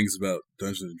of the things about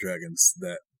Dungeons & Dragons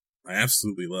that I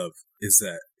absolutely love is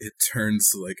that it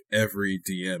turns like every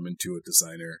DM into a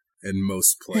designer and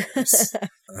most players.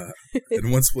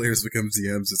 And once players become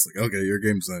DMs, it's like, okay, you're a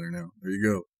game designer now. There you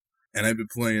go. And I'd been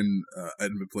playing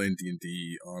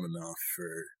D&D on and off for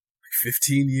like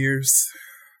 15 years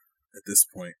at this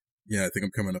point. Yeah, I think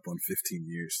I'm coming up on 15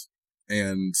 years.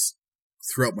 And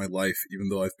throughout my life, even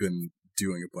though I've been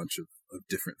doing a bunch of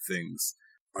different things,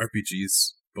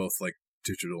 RPGs, both like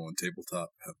digital and tabletop,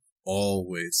 have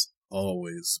always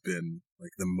always been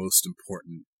like the most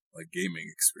important like gaming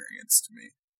experience to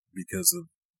me because of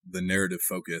the narrative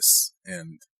focus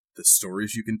and the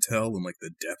stories you can tell and like the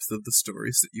depth of the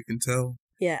stories that you can tell.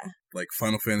 Yeah. Like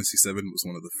Final Fantasy VII was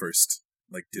one of the first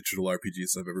like digital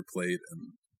RPGs I've ever played,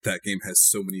 and that game has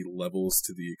so many levels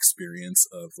to the experience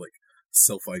of like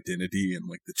self-identity and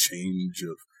like the change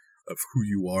of who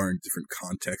you are in different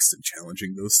contexts and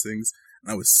challenging those things.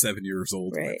 And I was 7 years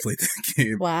old when I played that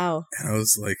game. Wow. And I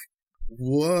was like,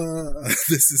 what?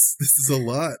 This is a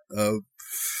lot of...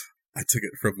 I took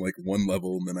it from like one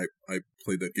level, and then I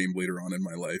played that game later on in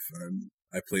my life, and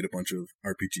I played a bunch of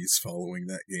RPGs following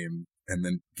that game, and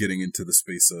then getting into the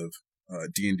space of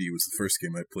D&D was the first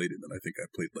game I played, and then I think I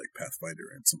played like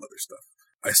Pathfinder and some other stuff.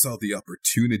 I saw the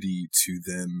opportunity to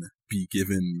then be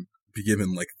given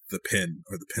like the pen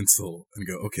or the pencil and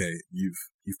go, okay, you've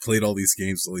played all these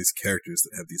games, all these characters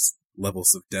that have these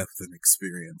levels of depth and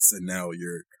experience, and now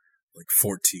you're like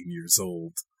 14 years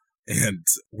old, and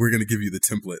we're going to give you the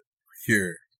template.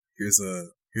 Here's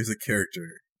a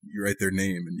character. You write their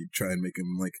name and you try and make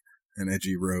them like an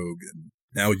edgy rogue, and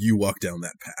now you walk down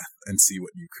that path and see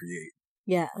what you create.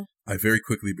 Yeah. I very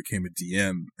quickly became a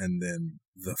DM, and then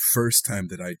the first time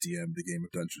that I DM'd a game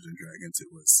of Dungeons and Dragons, it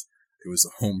was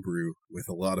a homebrew with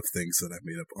a lot of things that I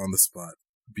made up on the spot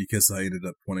because I ended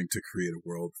up wanting to create a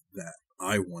world that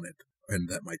I wanted and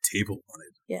that my table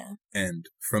wanted. Yeah. And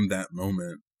from that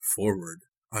moment forward,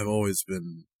 I've always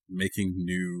been making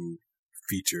new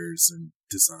features and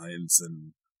designs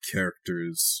and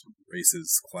characters,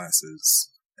 races, classes,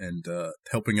 and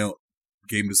helping out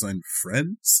game design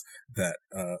friends that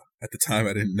at the time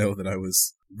I didn't know that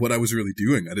what I was really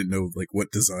doing. I didn't know like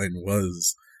what design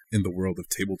was in the world of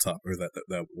tabletop, or that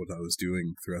what I was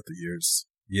doing throughout the years.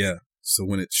 Yeah. So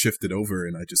when it shifted over,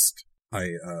 and I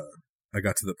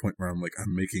got to the point where I'm like,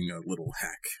 I'm making a little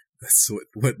hack. That's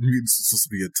what Mutants was supposed to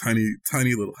be, a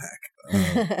tiny little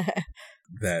hack.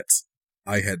 That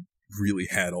I had really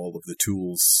had all of the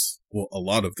tools, well, a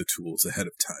lot of the tools ahead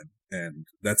of time. And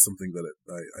that's something that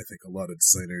I think a lot of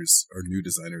designers or new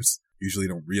designers usually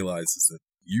don't realize, is that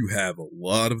you have a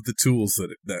lot of the tools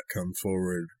that come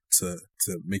forward to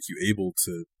make you able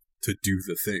to do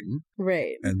the thing.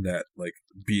 Right. And that like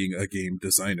being a game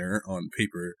designer on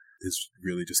paper is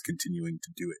really just continuing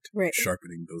to do it. Right.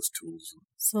 Sharpening those tools.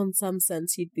 So in some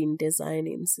sense, you'd been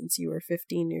designing since you were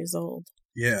 15 years old.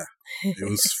 Yeah. It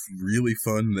was really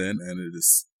fun then, and it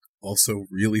is also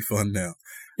really fun now.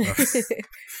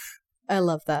 I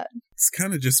love that. It's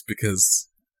kind of just because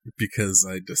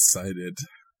I decided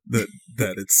that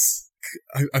it's...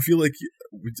 I feel like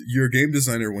you're a game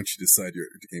designer once you decide you're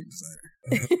a game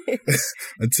designer.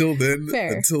 Until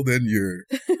then,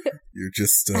 you're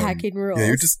just hacking rules.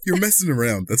 Yeah, you're messing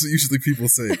around. That's what usually people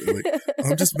say. They're like,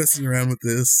 I'm just messing around with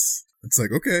this. It's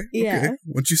like, okay.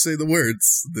 Once you say the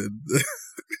words, then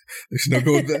there's no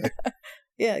going back.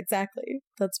 Yeah, exactly.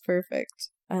 That's perfect.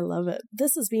 I love it.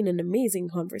 This has been an amazing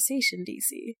conversation,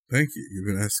 DC. Thank you. You've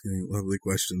been asking lovely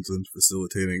questions and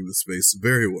facilitating the space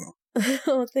very well.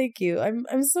 Oh, thank you.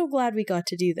 I'm so glad we got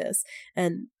to do this,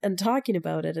 and talking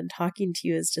about it and talking to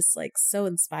you is just like so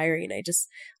inspiring.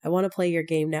 I want to play your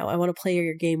game now. I want to play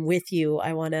your game with you.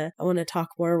 I want to talk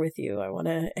more with you. I want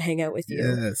to hang out with you.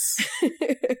 Yes.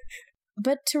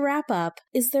 But to wrap up,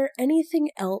 is there anything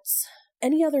else,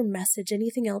 any other message,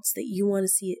 anything else that you want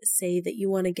to say that you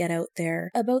want to get out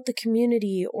there about the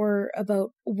community, or about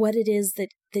what it is that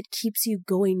keeps you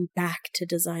going back to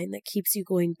design, that keeps you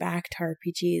going back to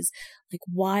RPGs? Like,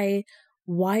 why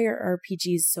are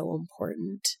RPGs so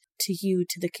important to you,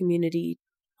 to the community?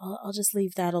 I'll just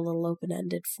leave that a little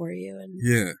open-ended for you. And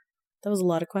yeah, that was a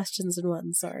lot of questions in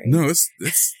one. Sorry. No,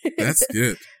 that's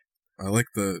good. I like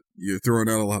you're throwing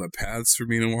out a lot of paths for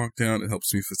me to walk down. It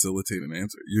helps me facilitate an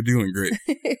answer. You're doing great.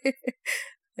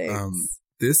 Thanks.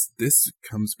 This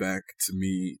comes back to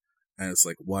me as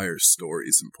like, why are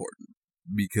stories important?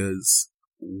 Because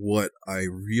what I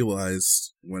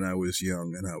realized when I was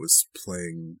young and I was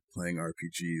playing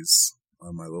RPGs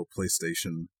on my little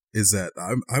PlayStation is that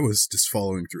I was just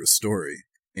following through a story,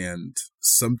 and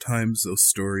sometimes those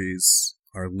stories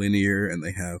are linear and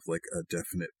they have like a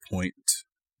definite point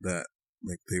that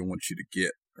like they want you to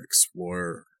get or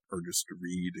explore or just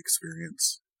read,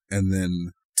 experience. And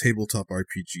then tabletop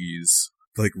RPGs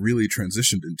like really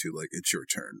transitioned into like, it's your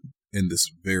turn in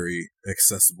this very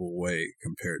accessible way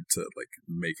compared to like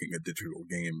making a digital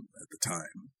game at the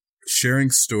time.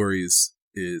 Sharing stories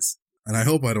is, and I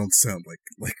hope I don't sound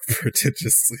like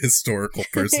pretentious historical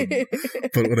person,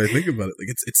 but when I think about it, like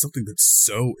it's something that's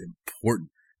so important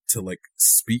to like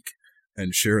speak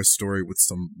and share a story with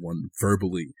someone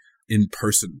verbally in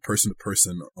person to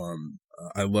person.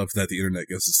 I love that the internet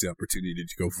gives us the opportunity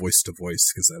to go voice to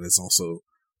voice, because that is also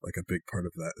like a big part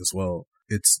of that as well.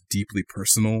 It's deeply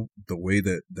personal, the way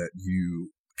that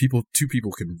two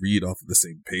people can read off of the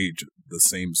same page, the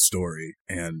same story,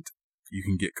 and you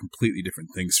can get completely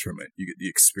different things from it. You get the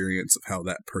experience of how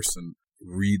that person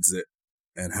reads it,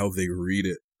 and how they read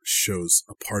it shows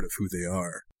a part of who they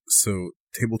are. So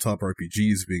tabletop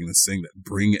RPGs being this thing that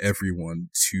bring everyone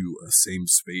to a same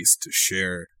space to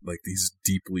share like these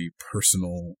deeply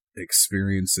personal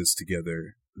experiences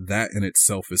together, that in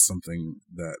itself is something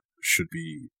that should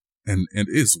be and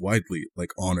is widely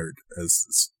like honored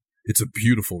as it's a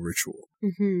beautiful ritual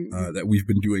that we've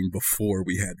been doing before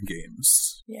we had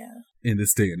games. Yeah. In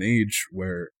this day and age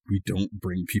where we don't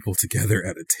bring people together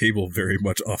at a table very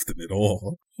much often at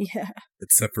all. Yeah.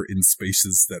 Except for in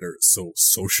spaces that are so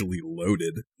socially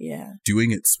loaded. Yeah.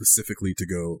 Doing it specifically to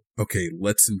go, okay,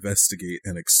 let's investigate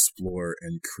and explore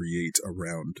and create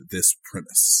around this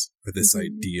premise or this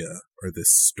idea or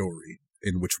this story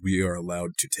in which we are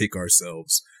allowed to take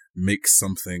ourselves, make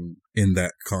something in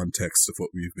that context of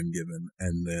what we've been given,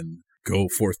 and then go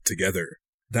forth together.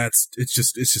 It's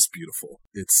just beautiful.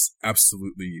 It's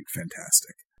absolutely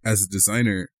fantastic. As a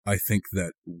designer, I think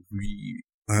that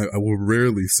I will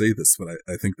rarely say this, but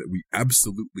I think that we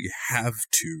absolutely have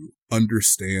to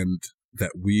understand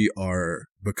that we are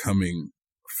becoming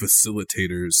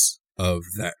facilitators of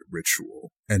that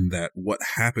ritual, and that what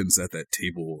happens at that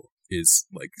table is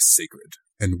like sacred,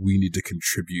 and we need to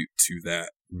contribute to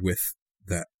that with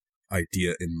that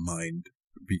idea in mind,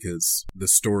 because the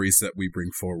stories that we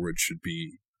bring forward should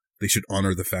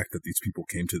honor the fact that these people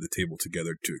came to the table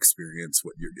together to experience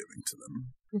what you're giving to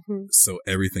them. So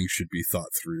everything should be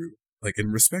thought through, like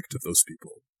in respect of those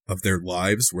people, of their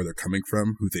lives, where they're coming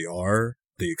from, who they are,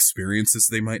 the experiences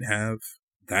they might have.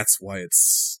 That's why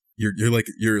you're like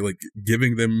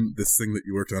giving them this thing that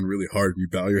you worked on really hard, and you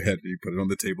bow your head and you put it on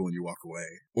the table and you walk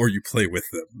away, or you play with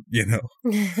them, and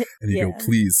you go,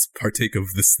 please partake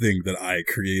of this thing that I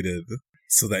created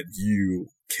so that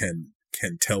you can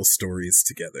tell stories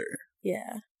together.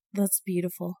 Yeah, that's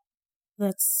beautiful.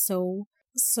 That's so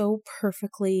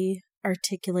perfectly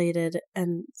articulated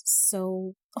and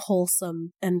so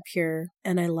wholesome and pure,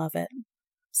 and I love it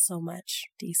so much,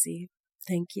 DC.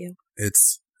 Thank you.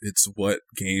 It's what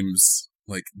games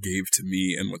like gave to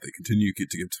me, and what they continue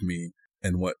to give to me,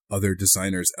 and what other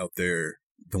designers out there,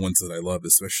 the ones that I love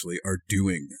especially, are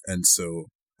doing. And so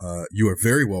you are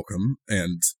very welcome,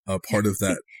 and a part of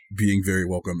that being very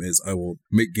welcome is I will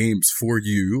make games for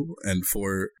you and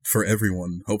for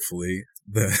everyone, hopefully,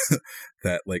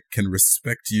 that like can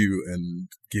respect you and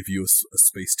give you a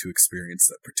space to experience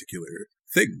that particular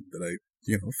thing that I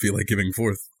feel like giving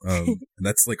forth. And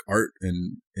that's like art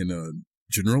in a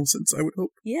general sense, I would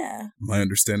hope. Yeah. My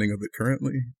understanding of it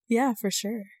currently. Yeah, for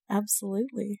sure.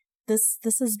 Absolutely. This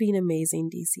has been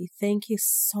amazing, DC. Thank you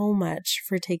so much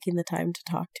for taking the time to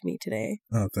talk to me today.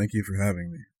 Oh, thank you for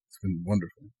having me. It's been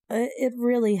wonderful. It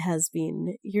really has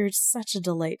been. You're such a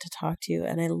delight to talk to,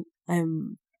 and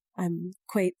I'm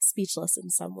quite speechless in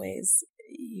some ways.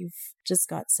 You've just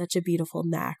got such a beautiful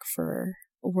knack for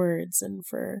words and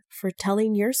for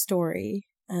telling your story,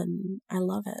 and I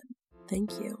love it.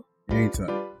 Thank you.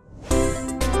 Anytime.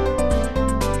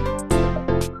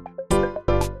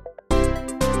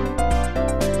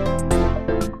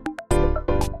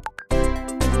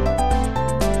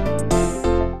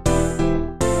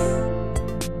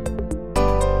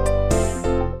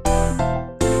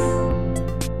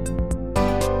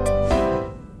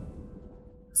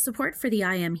 Support for the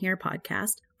I Am Here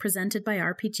podcast, presented by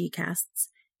RPG Casts,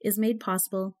 is made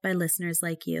possible by listeners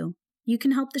like you. You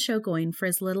can help the show going for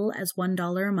as little as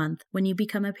 $1 a month when you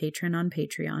become a patron on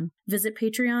Patreon. Visit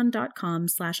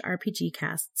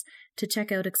patreon.com/rpgcasts to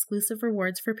check out exclusive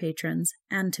rewards for patrons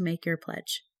and to make your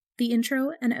pledge. The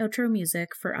intro and outro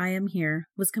music for I Am Here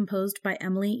was composed by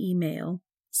Emily E. Mayo.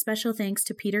 Special thanks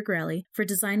to Peter Grelly for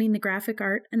designing the graphic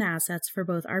art and assets for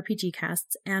both RPG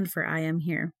Casts and for I Am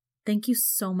Here. Thank you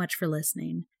so much for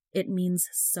listening. It means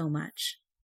so much.